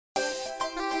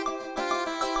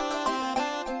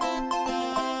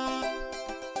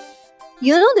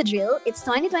You know the drill. It's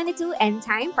 2022 and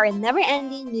time for a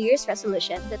never-ending New Year's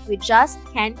resolution that we just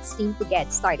can't seem to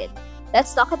get started.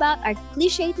 Let's talk about our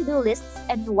cliche to-do lists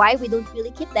and why we don't really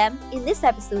keep them in this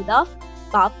episode of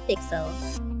Pop Pixel.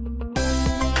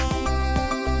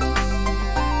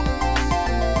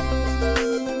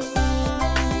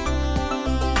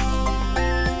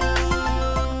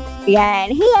 Yan.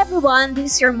 Hey everyone,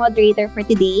 this is your moderator for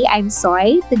today. I'm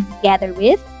Soy, together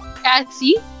with...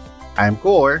 Patsy? I'm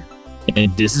Core.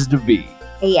 And this is the V.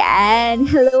 Ayan.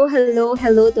 Hello,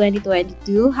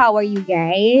 2022. How are you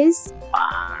guys?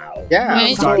 Wow. Yeah.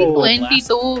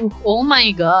 2022. Oh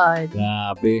my God.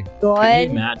 Grabe. Can Good.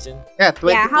 you imagine? Yeah,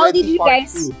 2020 Yeah, how did you part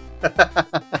guys two.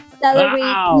 celebrate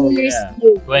Wow, New Year's yeah.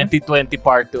 Eve? 2020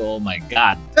 part 2. Oh my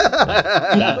God.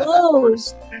 That Oh,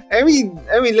 first. I mean,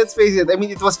 let's face it. I mean,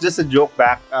 it was just a joke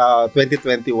back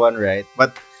 2021, right?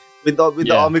 But with the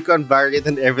Yeah. Omicron variant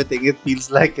and everything, it feels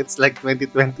like it's like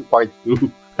 2020 part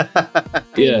 2.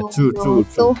 Yeah, true.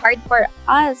 So hard for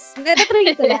us.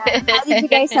 Natatrate ko lang. How did you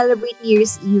guys celebrate New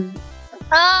Year's Eve?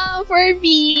 For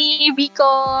me,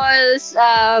 because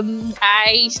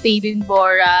I stayed in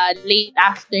Bora late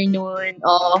afternoon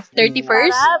of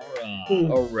 31st.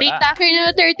 Late afternoon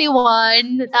of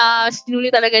 31, sinuli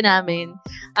talaga namin.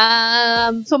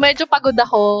 So medyo pagod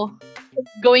ako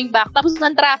going back. Tapos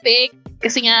ng traffic,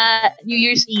 kasi nga New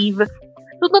Year's Eve.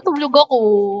 So natulog ako.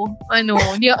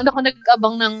 Hindi ako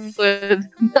nag-abang ng 12.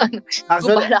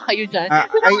 Actually, Gumala kayo dyan.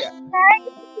 Ako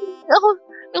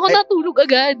I- natulog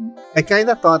agad. I kind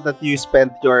of thought that you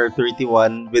spent your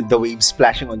 31 with the waves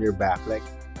splashing on your back, like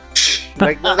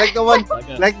the one,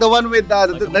 like the one with the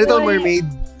Little Mermaid.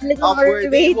 Little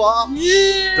Upward they Mermaid. walk,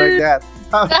 like that.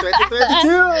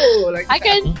 2022, like I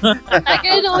can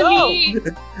only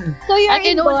So you're I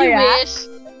can in only Bora? wish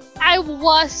I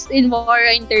was in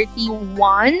Bora in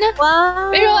 31.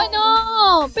 Wow.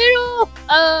 Pero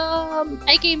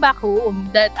I came back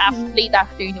home that late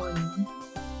afternoon.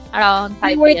 Around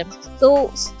 5 p.m.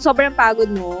 So, sobrang pagod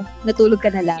mo. Natulog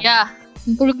ka na lang. Yeah.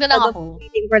 Tulog na lang Out of ako.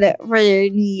 waiting for the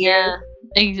New Year.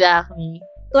 Yeah. Exactly.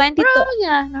 22. Pero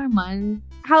yeah, normal.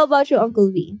 How about you,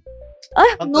 Uncle V?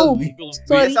 Uncle No. V.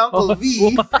 Sorry. Yes, Uncle V.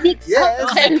 Yes.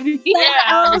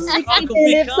 Oh, Uncle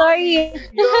Philip, V. sorry.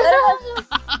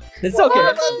 It's okay.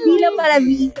 Hindi lang pala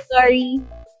V. Sorry.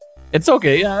 It's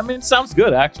okay. Yeah, I mean, it sounds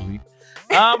good actually.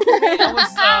 For me, it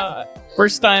was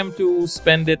first time to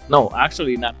spend it. No,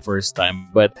 actually not first time,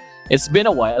 but it's been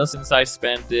a while since I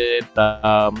spent it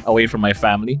away from my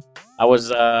family. I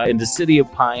was in the city of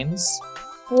Pines.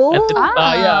 Oh. At the,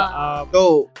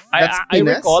 So, that's I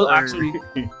Pinas, recall or- actually.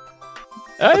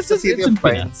 What's the It's city in of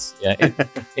Pines? Pinas. Yeah,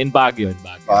 in Baguio.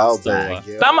 Wow, So,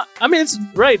 Baguio. tama, I mean, it's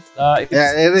right. It's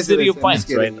Yeah, it is, City it is. of I'm Pines,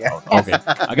 just right? kidding, yeah. Oh, okay,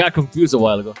 I got confused a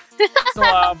while ago. So,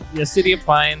 yeah, City of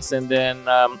Pines, and then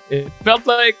it felt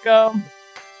like,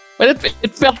 but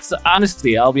it felt,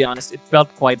 honestly, I'll be honest, it felt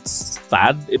quite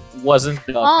sad. It wasn't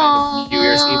the kind of New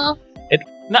Year's Eve.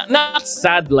 Not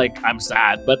sad like I'm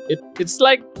sad, but it's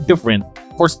like different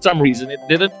for some reason. It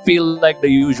didn't feel like the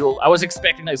usual. I was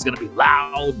expecting that it's gonna be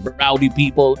loud, rowdy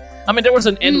people. I mean, there was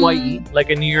an NYE, like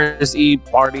a New Year's Eve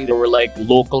party. There were like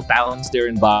local talents there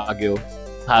in Baguio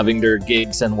having their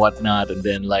gigs and whatnot, and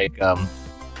then like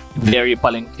very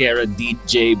palengkera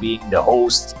DJ being the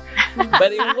host.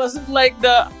 But it wasn't like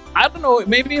I don't know,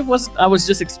 maybe it was, I was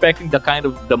just expecting the kind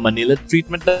of the Manila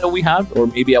treatment that we have, or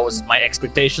maybe my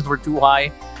expectations were too high.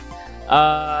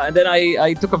 And then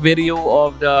I took a video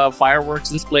of the fireworks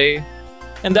display,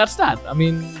 and that's that. I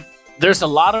mean, there's a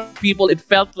lot of people. It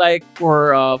felt like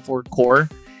for Core,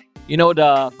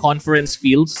 the conference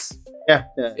fields. Yeah.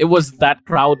 It was that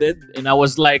crowded, and I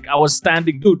was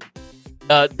standing, dude.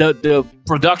 The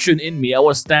production in me, I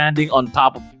was standing on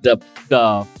top of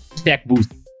the tech booth.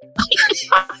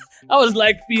 I was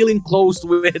like feeling close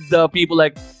with the people,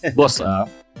 like, boss, can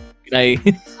I?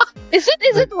 Is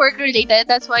it work related?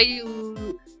 That's why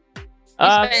you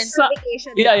spend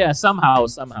Vacation. yeah, somehow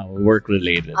work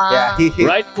related. Yeah,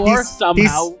 Right, Core?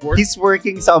 Somehow work. he's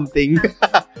working something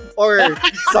or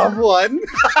someone.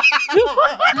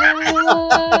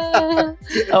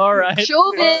 All right.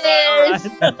 Showbiz.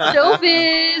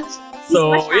 Showbiz.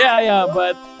 So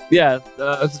but yeah,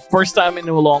 first time in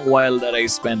a long while that I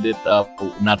spend it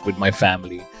not with my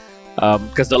family,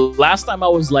 because the last time I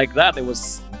was like that, it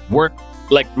was work,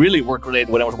 like really work related,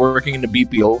 when I was working in the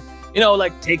BPO.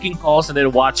 Like taking calls and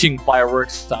then watching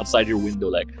fireworks outside your window.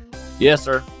 Like, yes,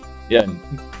 sir. Yeah,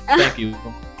 thank you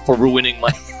for ruining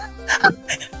my.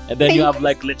 And then you have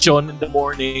like lechon in the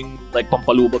morning, like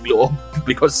pampalubag loob,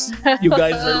 because you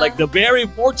guys are like the very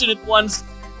fortunate ones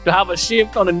to have a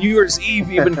shift on a New Year's Eve,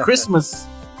 even Christmas.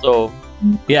 So,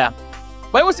 yeah.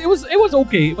 But it was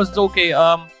okay. It was okay.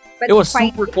 But It was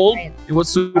quite super cold. different. It was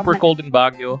super From cold in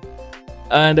Baguio.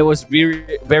 And it was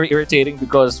very, very irritating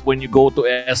because when you go to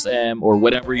SM or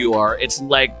whatever you are, it's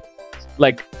like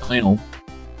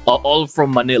all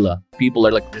from Manila. People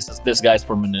are like, this guy's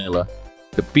from Manila.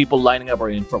 The people lining up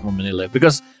are from Manila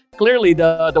because clearly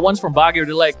the ones from Baguio,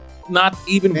 they're like not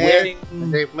even wearing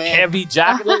heavy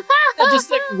jacket, they're just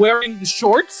like wearing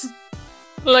shorts.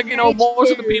 Like most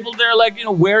of the people there, like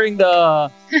wearing the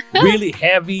really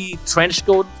heavy trench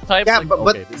coat type. Yeah, like, but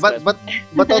okay, this but guy's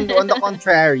but on the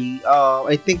contrary,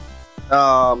 I think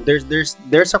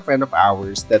there's a friend of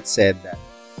ours that said that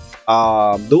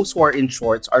those who are in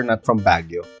shorts are not from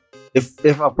Baguio. If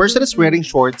a person is wearing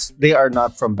shorts, they are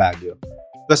not from Baguio.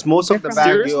 Because most of the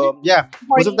They're Baguio,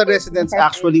 most of the residents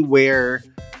actually wear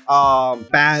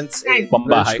pants and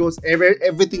Pambahay. trench coats.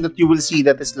 Everything that you will see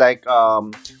that is like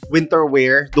winter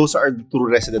wear, those are the true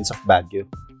residents of Baguio.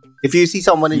 If you see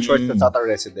someone in shorts, that's not a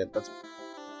resident. That's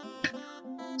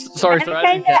sorry,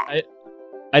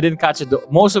 I didn't catch it.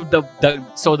 Most of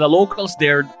the locals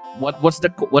there. What's the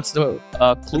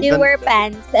clue? They wear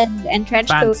pants and trench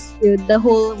Pants. coats to the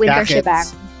whole winter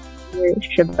Jackets.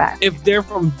 shebang. If they're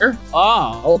from there,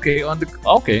 okay,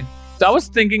 okay. So I was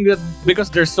thinking that because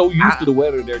they're so used to the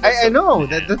weather, they're. Just I know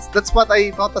that's what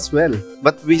I thought as well.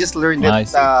 But we just learned I it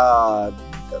see.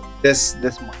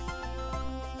 this month.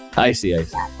 I see.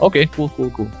 Okay, cool.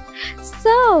 So,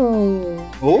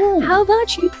 Oh, how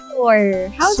about you, Thor?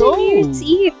 How's So- your New Year's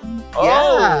Eve?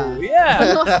 Oh,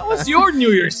 yeah. How was your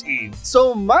New Year's Eve?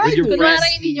 so my With your New Kunwari,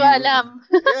 Year's hindi nyo Eve- alam.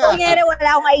 Yeah. Kunyari, wala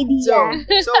akong idea.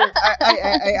 So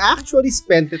I actually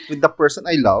spent it with the person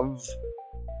I love.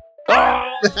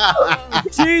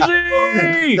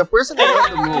 Cheesy! The person I love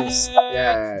the most.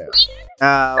 Yeah.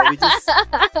 We just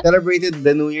celebrated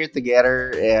the New Year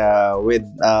together. With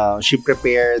she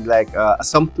prepared like a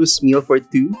sumptuous meal for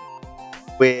two.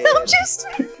 With Just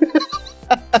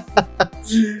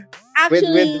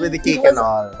actually, with the cake it was and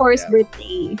all. Thor's Yeah.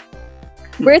 birthday.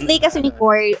 Birthday kasi ni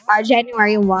Thor,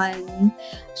 January 1.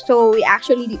 So, we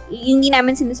actually, hindi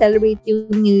namin sineselebrate yung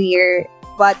New Year,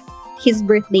 but his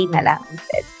birthday na lang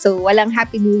instead. So, walang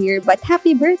Happy New Year, but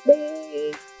Happy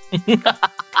Birthday!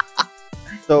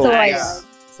 So, So, yeah.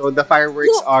 So the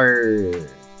fireworks are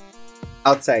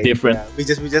outside. Different. Yeah. We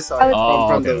just saw it Outside.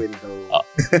 from the Okay. window.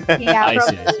 Yeah, I from,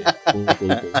 see. Cool.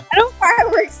 anong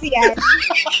fireworks yan?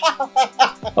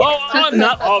 I'm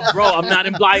not. Oh, bro, I'm not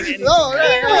implying anything. No,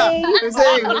 yeah. Anyway, I'm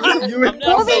saying because you were I'm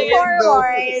not moving saying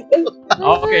forward.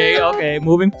 Okay.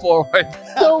 Moving forward.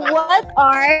 So, what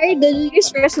are the New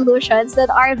Year's resolutions that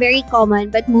are very common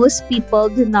but most people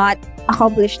do not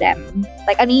accomplish them?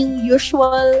 Like, ano yung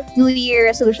usual New Year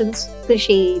resolutions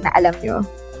cliche na alam nyo?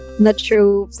 Not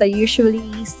true. So,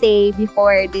 usually say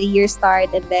before the year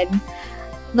start and then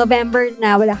November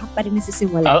na wala ka pa rin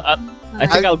nasisimula. I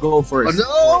think I'll go first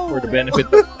Oh, no! for the benefit.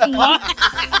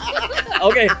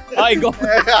 Okay, I go. Go.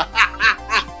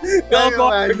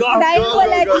 Dahil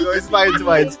wala Go. It's fine.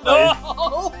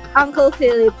 No! Uncle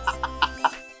Philip.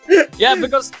 Yeah,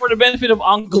 because for the benefit of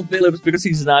Uncle Phillips, because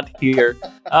he's not here.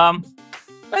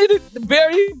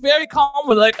 Very, very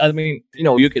common. Like, I mean,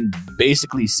 you can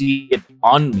basically see it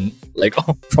on me, like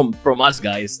from us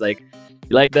guys. Like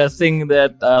the thing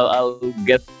that I'll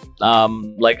get,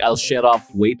 like I'll shed off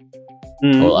weight,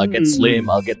 or I'll get slim.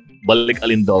 I'll get balik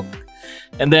alindog,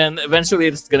 and then eventually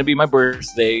it's gonna be my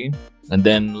birthday, and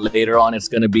then later on it's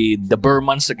gonna be the Burr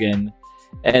months again,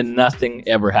 and nothing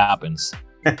ever happens.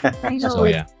 I know, So,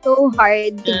 yeah. it's so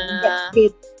hard to get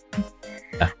fit.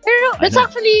 Pero I it's know.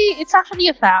 actually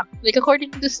a fact. Like according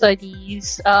to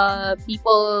studies,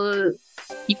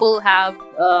 people have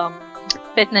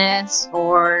fitness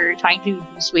or trying to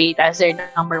lose weight as their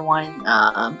number one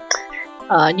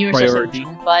New Year's Priority.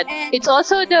 resolution. But it's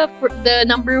also the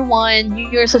number one New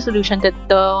Year's resolution that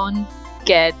don't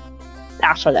get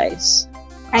actualized.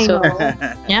 I So, know.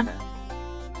 yeah.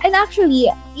 And actually,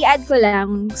 i-add ko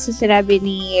lang sa sinabi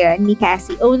ni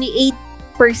Cassie, only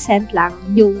 8% lang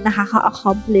yung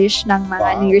nakaka-accomplish ng mga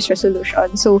Wow. New Year's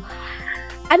resolution. So,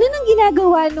 ano nang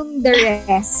ginagawa nung the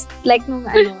rest? Like nung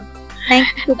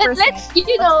 92%.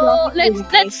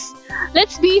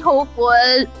 Let's be hopeful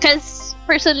because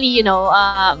personally,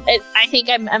 I think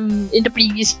I'm in the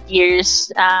previous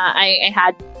years, I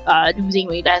had losing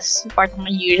weight as part of my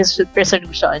New Year's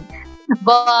resolution.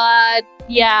 But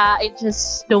yeah, I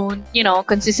just don't,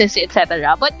 consistency,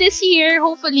 etc. But this year,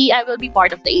 hopefully, I will be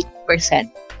part of the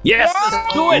 8%. Yes,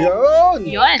 let's do it. Yun.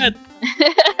 Yun.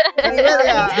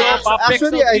 Let's go, Pop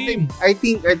Actually, Pixel I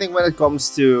think when it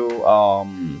comes to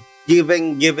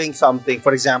giving something,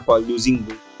 for example, losing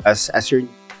weight as your,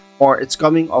 or it's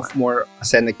coming off more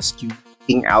as an excuse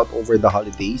eating out over the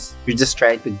holidays. You're just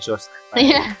trying to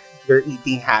justify your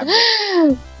eating habit.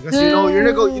 Because you're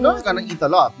gonna eat a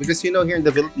lot. Because here in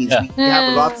the Philippines, we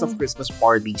have lots of Christmas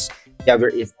parties. You have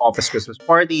your office Christmas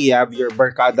party, you have your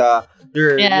barkada,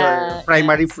 your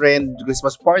primary friend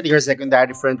Christmas party, your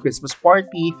secondary friend Christmas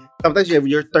party. Sometimes you have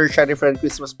your tertiary friend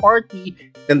Christmas party,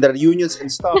 and the reunions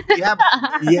and stuff. You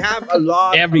have a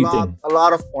lot, everything, a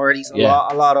lot of parties,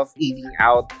 a lot of eating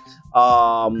out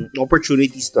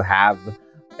opportunities to have.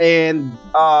 And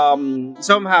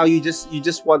somehow you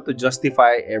just want to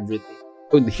justify everything.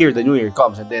 Here the new year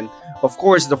comes, and then of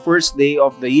course the first day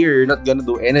of the year you're not gonna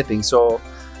do anything, so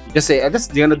you just say I'm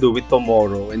just gonna do it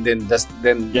tomorrow, and then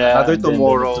another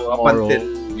tomorrow, up until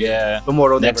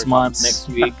tomorrow, next month, next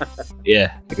week.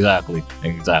 Exactly.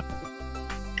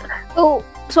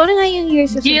 So ano nga yung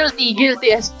years?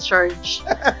 Guilty as charged.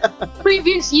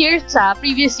 Previous years,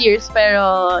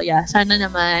 pero sana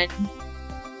naman.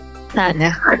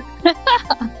 Sana.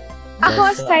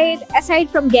 Ako, aside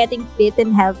from getting fit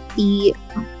and healthy,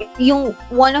 yung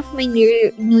one of my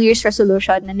New Year's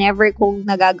resolution na never kong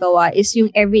nagagawa is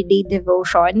yung everyday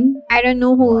devotion. I don't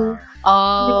know who.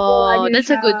 Oh,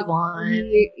 that's a good one.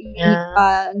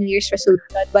 New Year's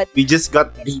resolution, but we just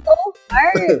got beat. So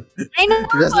hard. I know.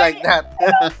 Just like that.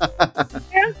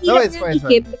 No, it's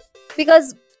fine.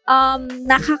 Because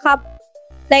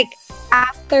like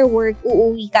after work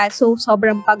uuwi ka, so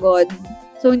sobrang pagod.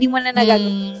 So, hindi mo na nagagawa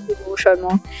yung devotion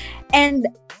mo. And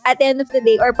at the end of the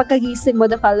day, or pagkagising mo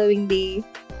the following day,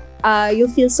 you'll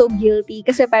feel so guilty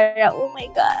kasi parang, oh my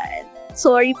God,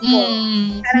 sorry po.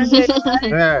 Parang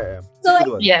gano'n. So,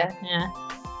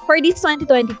 for this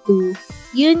 2022,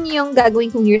 yun yung gagawin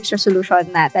kong year's resolution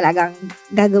na talagang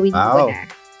gagawin ko na.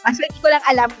 Actually, hindi ko lang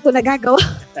alam kung nagagawa.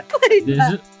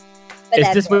 Is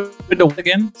this with the weight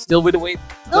again? Still with the weight?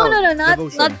 No, not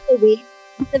the weight.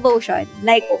 Devotion,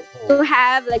 like to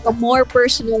have like a more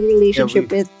personal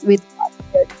relationship with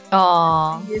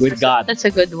God. With God. That's a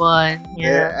good one.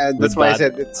 And that's why I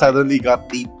said it suddenly got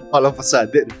deep all of a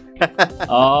sudden.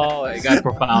 It got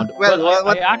profound.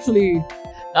 I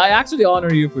actually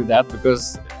honor you for that,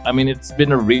 because I mean it's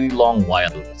been a really long while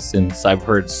since I've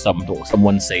heard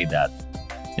someone say that,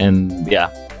 and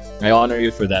I honor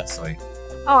you for that, Soy.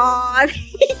 Aww,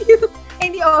 thank you.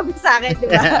 Hindi obvious sa akin, di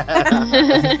ba?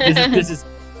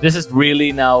 This is really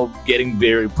now getting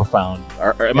very profound.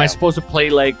 Am I supposed to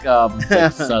play like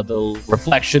subtle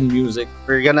reflection music?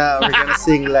 We're gonna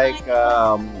sing like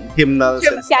hymnals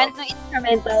and stuff. Piano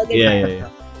instrumental. Yeah.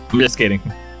 I'm just kidding.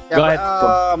 Go ahead.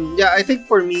 I think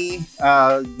for me,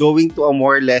 going to a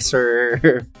more lesser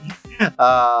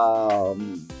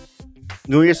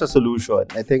New Year's resolution,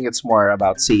 I think it's more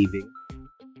about saving.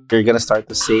 You're gonna start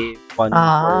to save money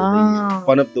for the year.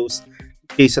 One of those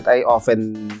cases that I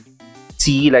often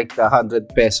see, like the 100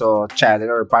 peso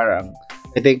challenge, or parang,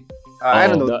 I think,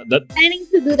 I don't know. Planning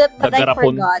to do that, but I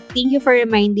forgot. Thank you for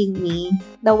reminding me.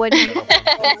 The one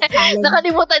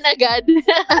Nakalimutan agad.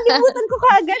 Nakalimutan ko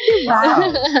kaagad, di ba?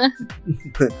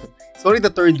 Sorry, the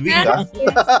third week, ha? Third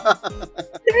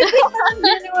week ng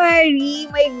January,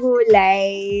 may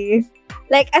gulay.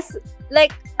 Like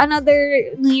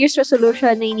another New Year's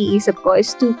resolution na iniisip ko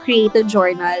is to create a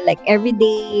journal. Like every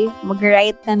day,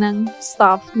 mag-write ka ng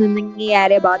stuff na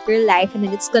nangyayari about your life, and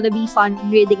then it's gonna be fun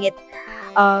reading it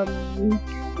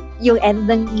yung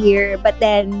end ng year. But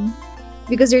then,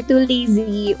 because you're too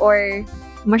lazy or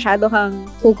masyado kang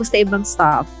focus sa ibang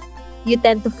stuff, you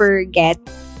tend to forget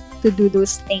to do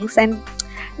those things. And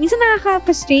minsan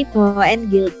nakaka-frustrate mo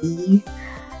and guilty.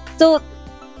 So,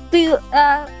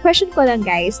 question ko lang,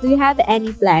 guys, do you have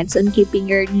any plans on keeping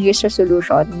your New Year's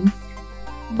resolution?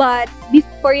 But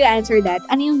before you answer that,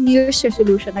 ano yung New Year's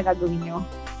resolution na gagawin nyo?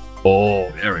 Oh,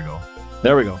 there we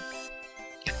go.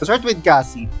 Let's start with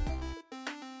Cassie.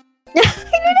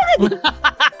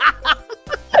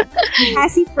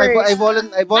 Cassie first. I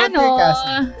volunteer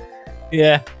Cassie.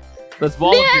 Yeah. Let's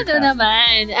volunteer.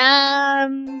 Naman.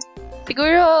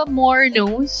 Siguro more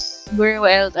no's. Siguro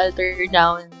I'll turn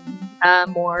down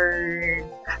more,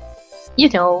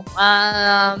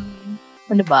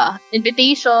 ano ba?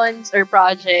 Invitations or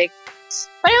projects.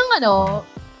 Parang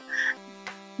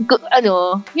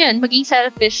yan, maging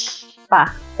selfish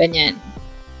pa. Ganyan.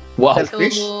 Wow.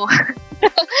 Selfish? So,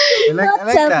 I like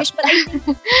selfish, that.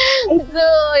 but so,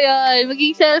 yan,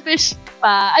 maging selfish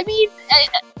pa. I mean,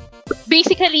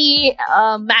 basically,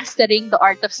 mastering the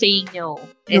art of saying no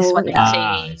is what I'm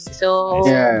saying. So,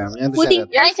 I understand putting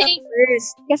that. I think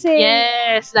first. Kasi,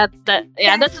 yes, that's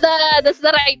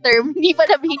the right term. Hindi pa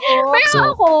namin.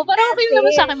 Pero ako, parang okay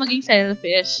naman sa akin maging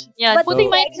selfish. Yeah, But putting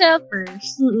myself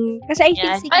first. kasi I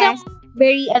think si Cass,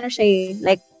 very, siya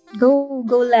like, Go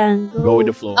lang. Go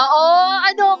with the flow. Oo,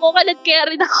 ako, kalat kaya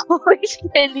rin ako,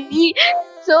 basically.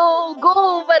 So,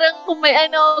 go, parang kung may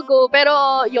go.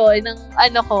 Pero, yun,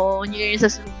 New Year's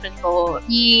resolution ko,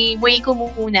 i-way ko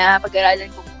muna,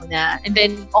 pag-aralan ko muna, and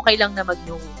then, okay lang na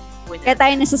mag-no muna. Kaya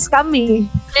tayo nasa scam eh.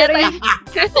 Pero,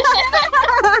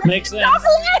 Makes sense.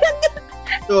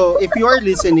 So, if you are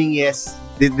listening, yes,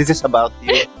 this is about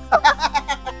you.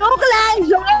 Joke lang!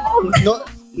 Joke!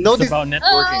 No, It's about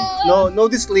networking. no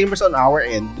disclaimers on our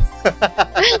end.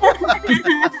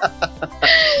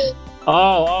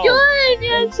 Oh.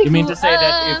 yun, You mean to say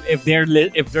that if they're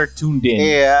tuned in,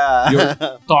 Yeah. you're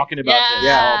talking about this?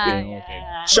 Yeah, Okay.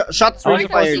 Shots I was really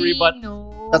supposed fired. to rebut.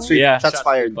 Shots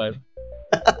fired.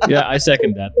 Yeah, I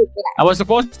second that. I was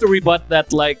supposed to rebut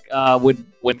that when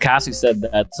Cassie said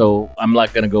that, so I'm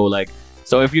gonna go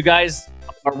so if you guys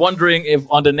are wondering if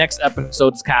on the next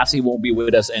episodes Cassie won't be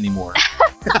with us anymore.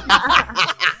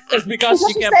 It's because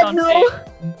she kept said on no. saying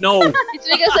no. It's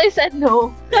because I said no.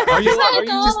 Are you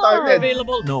just started.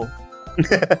 available? No.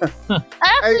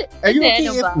 Actually, Are you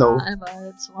hindi, okay if no?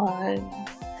 That's one.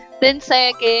 Then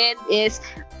second is,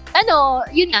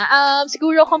 yun nga,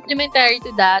 siguro complementary to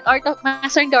that,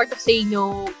 mastering the art of saying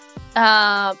no,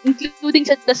 including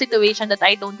the situation that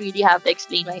I don't really have to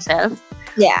explain myself.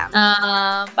 Yeah.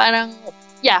 Parang,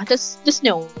 just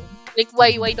no. Like,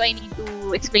 why do I need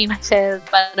to explain myself?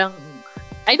 Parang,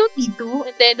 I don't need to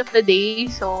at the end of the day.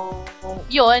 So,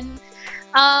 yun.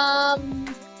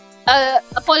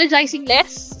 Apologizing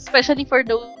less, especially for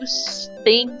those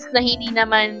things na hindi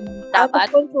naman Out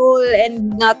dapat. of control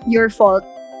and not your fault.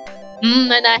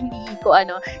 Na hindi ko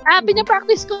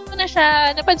pinapractice ko na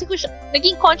siya. Napansin ko siya,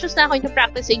 naging conscious na ako into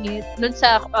practicing it nun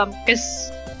sa,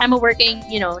 because I'm working,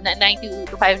 9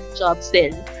 to 5 job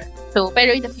still. So,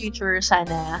 pero in the future,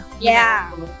 sana.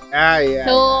 Yeah. Yeah.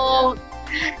 So,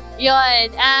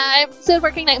 yun. I'm still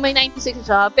working my 9 to 6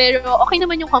 job, pero okay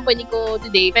naman yung company ko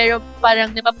today. Pero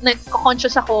parang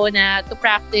nagko-conscious ako na to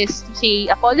practice, to say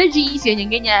apologies,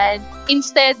 ganyan.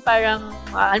 Instead, parang,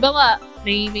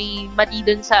 may mali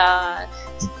dun sa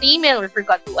email or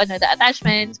forgot to the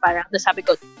attachments. Parang sabi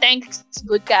ko, thanks,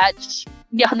 good catch.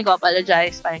 Hindi ako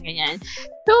nag-apologize, parang ganyan.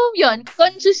 So, yun,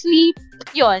 consciously,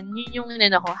 yun yung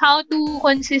ko. How to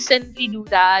consistently do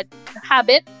that.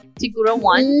 Habit, siguro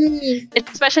one.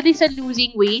 Especially sa losing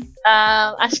weight.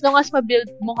 As long as ma-build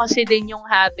mo kasi din yung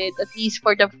habit, at least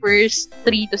for the first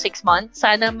 3 to 6 months,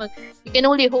 sana you can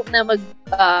only hope na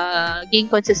gain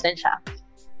consistent siya.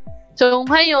 So,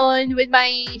 ngayon, with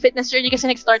my fitness journey kasi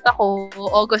nag-start ako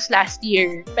August last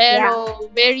year. Pero,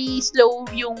 very slow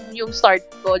yung start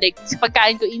ko. Like, sa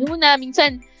pagkain ko inuna,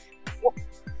 minsan,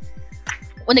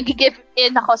 nag-give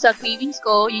in ako sa cravings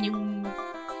ko. Yun yung,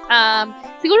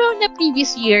 siguro na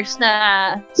previous years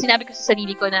na sinabi ko sa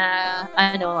sarili ko na,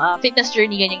 fitness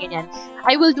journey, ganyan.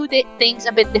 I will do the things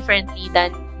a bit differently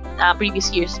than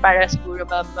previous years para siguro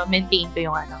ma-maintain ko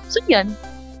yung So, yun.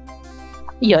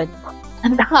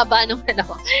 Ang haba nung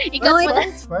ko. Ikaw mo na.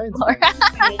 It's fine.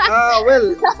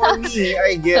 Well, for me,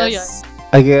 I guess... So,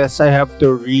 I guess I have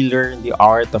to relearn the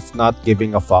art of not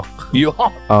giving a fuck. Yeah.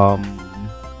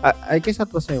 I guess that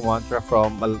was my mantra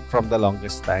from the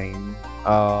longest time.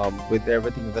 With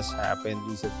everything that's happened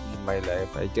recently in my life,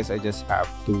 I guess I just have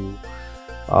to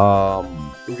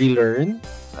relearn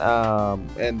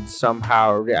and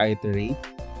somehow reiterate.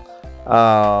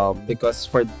 Because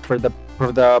for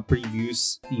the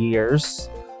previous years,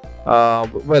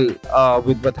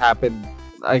 with what happened,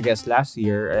 I guess last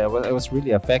year, I was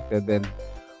really affected, and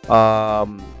I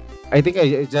think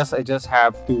I just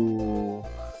have to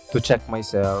check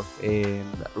myself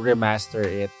and remaster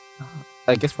it.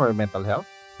 I guess for mental health.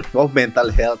 Oh, mental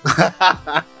health.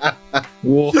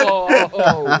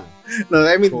 Whoa. No,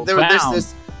 I mean Profound.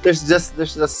 there's just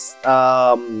just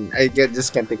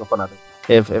can't think of another.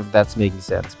 If that's making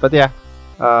sense, but yeah,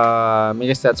 I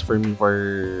guess that's for me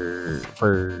for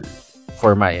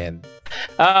my end.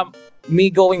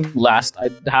 Me going last,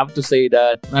 I'd have to say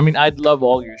that I'd love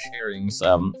all your sharings.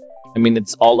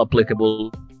 It's all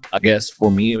applicable, I guess,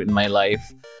 for me in my life.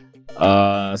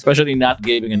 Especially not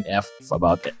giving an F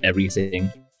about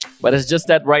everything. But it's just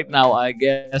that right now, I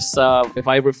guess, if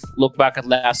I look back at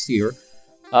last year,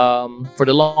 for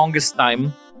the longest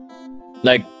time,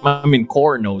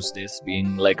 Core knows this,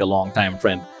 being like a long time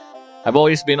friend. I've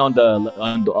always been on the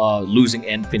losing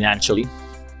end financially.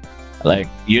 Like,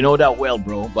 you know that well,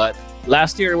 bro. But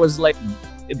last year was like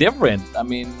different.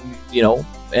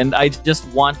 And I just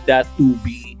want that to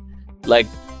be like,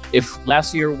 if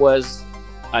last year was,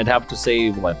 I'd have to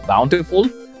say, bountiful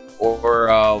or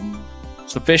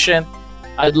sufficient,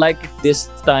 I'd like it this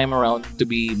time around to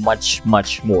be much,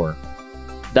 much more.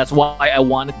 That's why I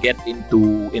want to get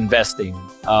into investing.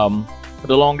 For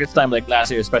the longest time, like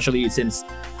last year, especially since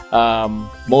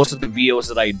most of the videos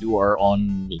that I do are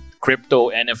on crypto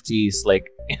NFTs. Like,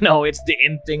 it's the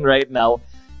in thing right now.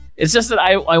 It's just that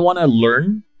I want to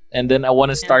learn, and then I want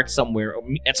to start somewhere.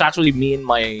 It's actually me and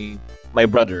my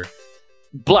brother,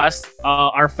 plus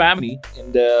our family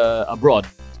in the abroad,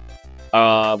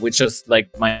 which is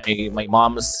like my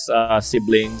mom's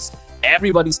siblings.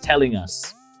 Everybody's telling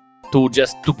us to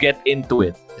get into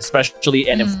it, especially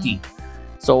NFT.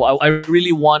 So I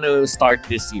really want to start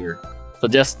this year. So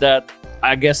just that,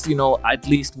 I guess, at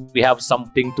least we have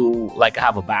something to like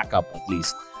have a backup at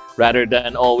least, rather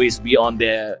than always be on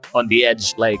the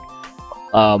edge. Like,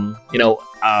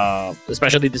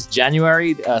 especially this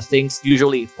January, things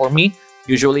usually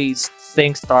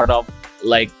things start off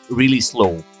like really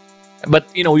slow. But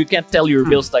you can't tell your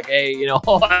bills like, hey,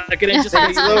 I can just pay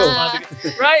you this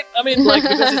month, right? I mean, like,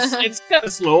 because it's kind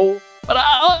of slow, but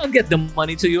I'll get the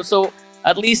money to you. So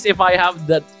at least if we have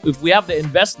the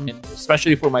investment,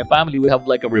 especially for my family, we have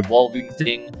like a revolving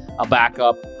thing, a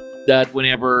backup that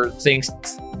whenever things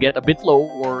get a bit low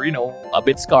or a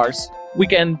bit scarce, we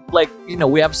can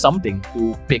we have something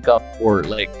to pick up, or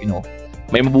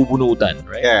may mabubunutan,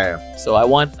 right? Yeah. So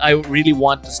I really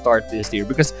want to start this year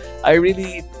because I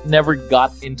really never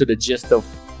got into the gist of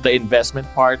the investment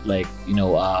part, like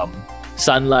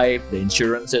Sun Life, the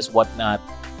insurances, whatnot.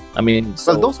 I mean,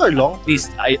 so those are long. At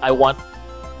least I want,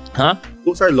 huh?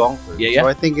 Those are long term. Yeah. So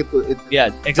I think it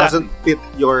exactly doesn't fit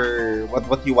your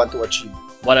what you want to achieve.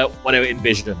 What I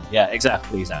envision. Yeah,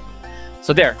 exactly.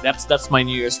 So that's my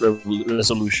New Year's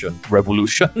resolution.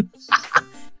 Revolution.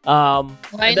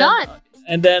 Why not?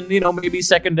 And then maybe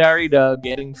secondary, the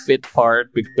getting fit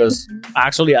part, because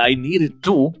actually I need it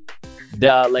too.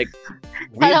 The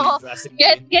really drastic.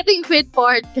 Getting fit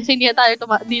part kasi hindi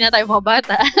na tayo mga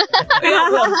bata.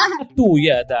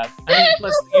 That. I mean,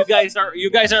 plus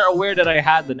you guys are aware that I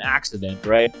had an accident,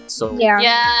 right? So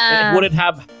it wouldn't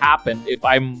have happened if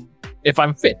I'm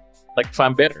fit. Like if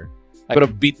I'm better, I could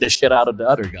have beat the shit out of the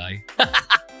other guy.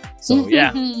 So yeah.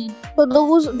 So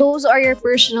those are your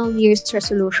personal New Year's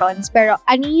resolutions. Pero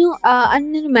ano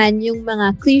naman yung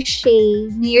mga cliche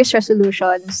New Year's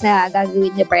resolutions na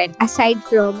gagawin niyo pa rin aside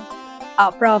from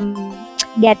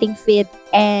getting fit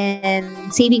and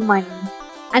saving money?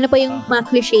 Ano pa yung mga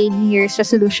cliche New Year's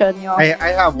resolution niyo? I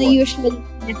have na one. usually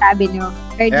sinasabi niyo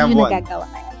or di niyo nagagawa?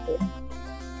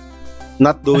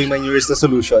 Not doing my New Year's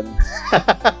resolution.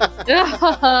 Actually,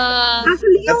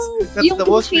 That's the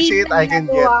most cliche I can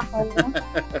get.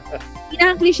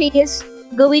 Pinaka-cliche is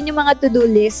gawin yung mga to-do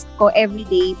list ko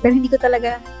everyday, pero hindi ko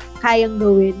talaga kayang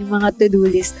gawin yung mga to-do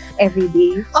list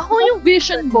everyday. Ako yung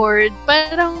vision board,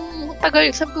 parang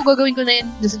sabi ko gagawin ko na yun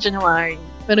sa January,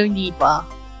 pero hindi pa.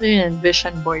 Yun,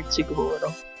 vision board siguro.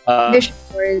 Vision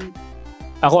board.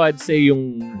 Ako, I'd say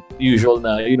yung usual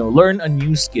na, learn a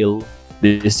new skill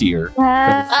this year.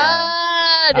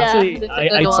 Actually,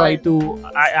 I try to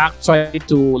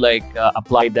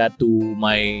apply that to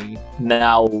my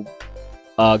now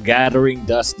Gathering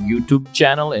Dust YouTube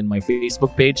channel and my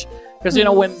Facebook page. Because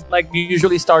when you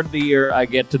usually start the year, I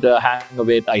get to the hang of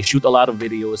it. I shoot a lot of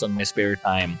videos on my spare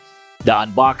time, the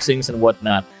unboxings and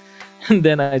whatnot, and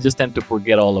then I just tend to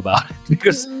forget all about it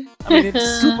because it's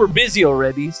super busy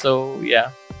already. So yeah.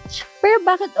 Pero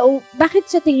bakit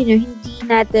sa tingin nyo hindi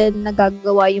natin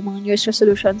nagagawa yung mga New Year's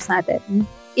resolutions natin?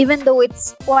 Even though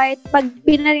it's quite, pag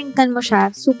pinaringkan mo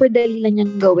siya, super dali lang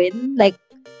niyang gawin. Like,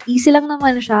 easy lang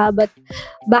naman siya, but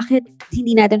bakit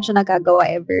hindi natin siya nagagawa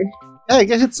ever? Yeah, I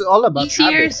guess it's all about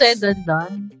easier habits. said than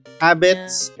done.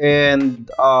 Habits and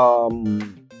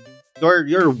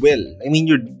your will. I mean,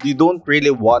 you don't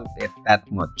really want it that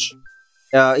much.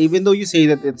 Even though you say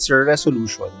that it's your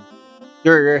resolution,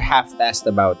 you're half-assed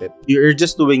about it. You're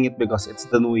just doing it because it's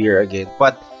the new year again,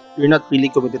 but you're not really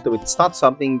committed to it. It's not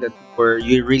something that where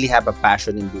you really have a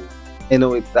passion in doing. I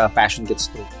know passion gets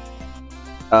through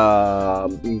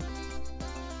in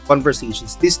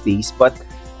conversations these days, but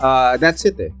that's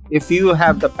it. If you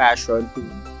have the passion to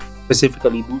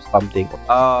specifically do something,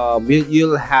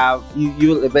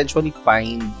 you'll eventually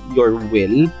find your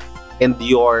will and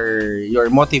your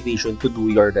motivation to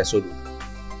do your resolution.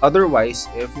 Otherwise,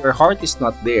 if your heart is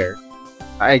not there,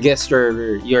 I guess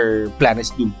your plan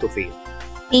is doomed to fail.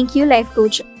 Thank you, Life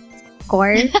Coach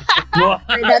Cor,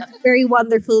 for that very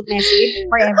wonderful message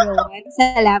for everyone.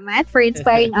 Salamat for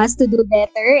inspiring us to do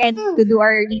better and to do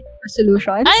our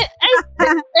resolutions.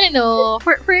 I know,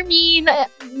 for me,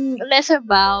 less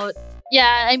about,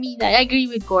 I agree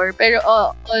with Cor, pero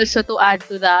also to add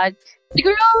to that,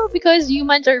 Siguro because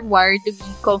humans are wired to be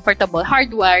comfortable,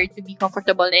 hardwired to be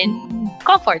comfortable in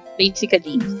comfort,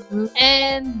 basically.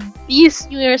 And these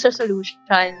New Year's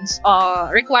resolutions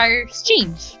requires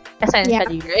change,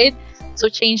 essentially, right? So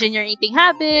change in your eating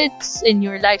habits, in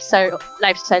your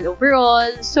lifestyle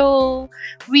overall. So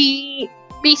we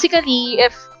basically,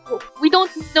 if we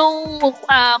don't know,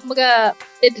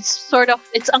 it's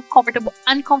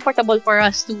uncomfortable for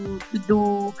us to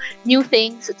do new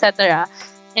things, etc.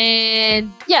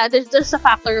 And yeah, there's a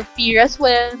factor of fear as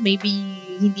well. Maybe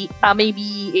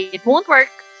maybe it won't work.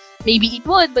 Maybe it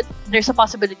would, but there's a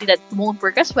possibility that it won't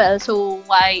work as well. So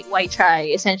why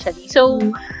try, essentially? So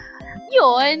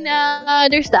yun,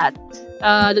 there's that.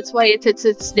 That's why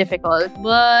it's difficult.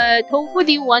 But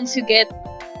hopefully, once you get,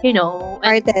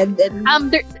 started,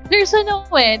 there's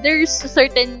a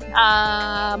certain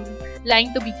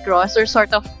line to be crossed, or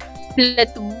sort of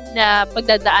plateau na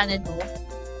pagdadaanan mo.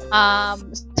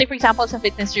 Say for example sa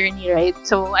fitness journey, right?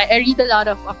 So I read a lot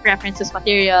of references,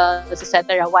 materials,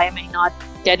 etc. Why am I not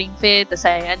getting fit?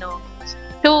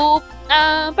 So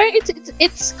but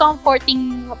it's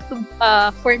comforting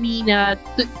for me to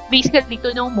basically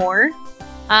to know more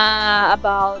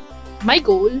about my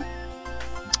goal,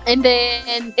 and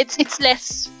then it's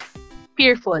less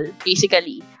fearful,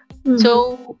 basically.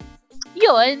 So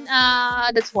yun,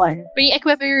 that's one.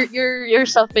 Pre-equip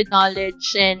yourself with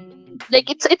knowledge, and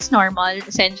like it's normal.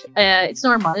 It's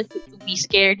normal to be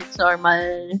scared. It's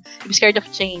normal to be scared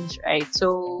of change, right?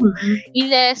 So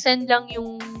i-lesson lang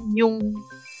yung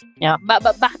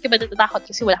bakit ka ba natatakot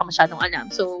kasi wala ka masyadong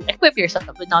alam. So equip yourself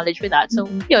with knowledge with that. So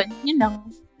yun lang.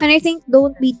 And I think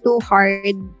don't be too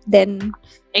hard then.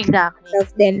 Exactly.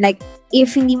 Then, like,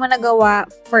 if hindi mo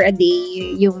nagawa for a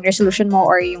day yung resolution mo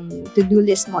or yung to-do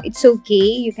list mo, it's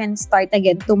okay. You can start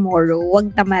again tomorrow.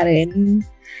 Wag tamarin.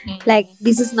 Like,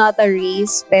 this is not a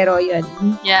race, pero yun.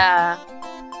 Yeah.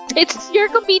 You're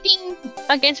competing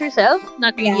against yourself,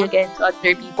 not really against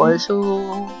other people.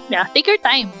 So, yeah, take your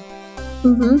time.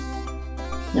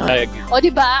 No. I agree. O,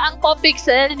 diba? Ang Pop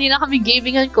Pixel, hindi na kami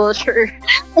gaming and culture.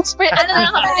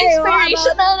 Inspirational.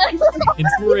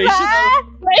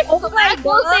 Oh my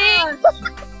God!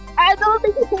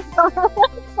 Adulting.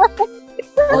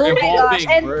 Oh my gosh.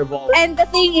 And the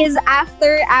thing is,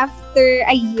 after a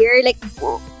year, like,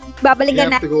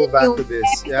 babalikan natin go back yung to this.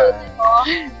 episode mo.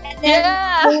 And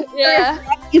then,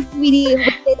 if we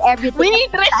did everything. We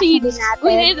need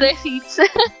receipts.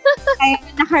 Kaya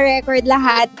naka-record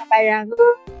lahat na parang,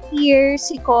 here,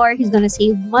 si Cor, he's gonna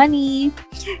save money.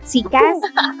 Si Cassie.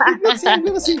 I'm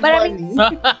gonna save money.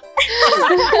 Not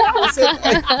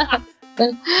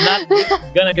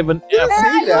gonna give an F.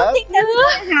 I don't think that's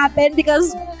gonna happen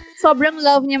because sobrang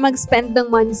love niya mag-spend ng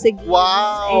money sa games.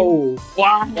 Wow!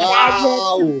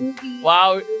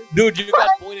 Wow! Dude, you got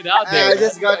pointed out there. I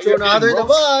just got thrown under the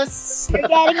bus. You're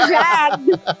getting dragged.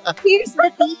 Here's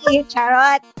the tea.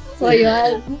 Charot. So,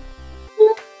 yun.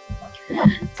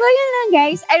 So, yun lang,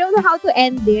 guys. I don't know how to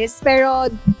end this,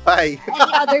 pero Bye.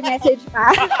 any other message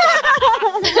pa?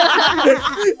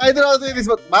 I don't know how to do this,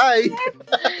 but bye.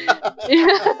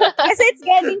 Kasi it's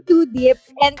getting too deep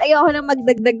and ayoko na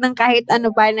magdagdag ng kahit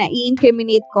ano pa na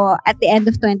i-incriminate ko at the end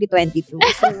of 2022.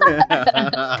 So,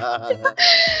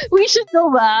 we should go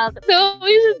back. So,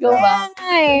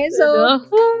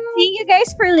 thank you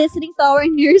guys for listening to our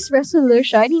New Year's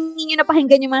resolution. Hindi nyo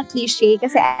napakinggan yung mga cliche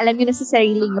kasi alam nyo na sa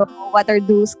sarili nyo what are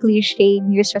those cliche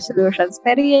New Year's resolutions.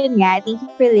 Pero yun nga, thank you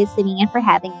for listening and for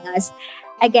having us.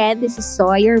 Again, this is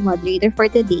Soy, your moderator for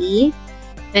today.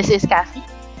 This is Cassie.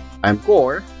 I'm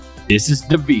Cor. This is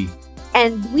the V.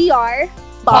 And we are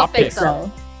Pop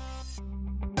Pixel.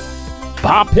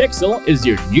 Pop Pixel is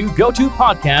your new go-to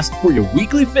podcast for your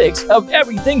weekly fix of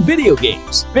everything video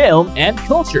games, film, and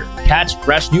culture. Catch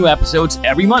fresh new episodes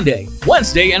every Monday,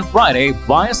 Wednesday, and Friday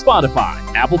via Spotify,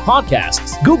 Apple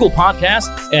Podcasts, Google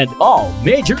Podcasts, and all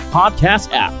major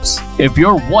podcast apps. If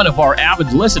you're one of our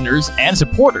avid listeners and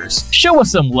supporters, show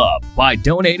us some love by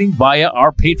donating via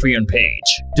our Patreon page.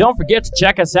 Don't forget to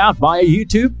check us out via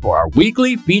YouTube for our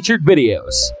weekly featured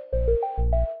videos.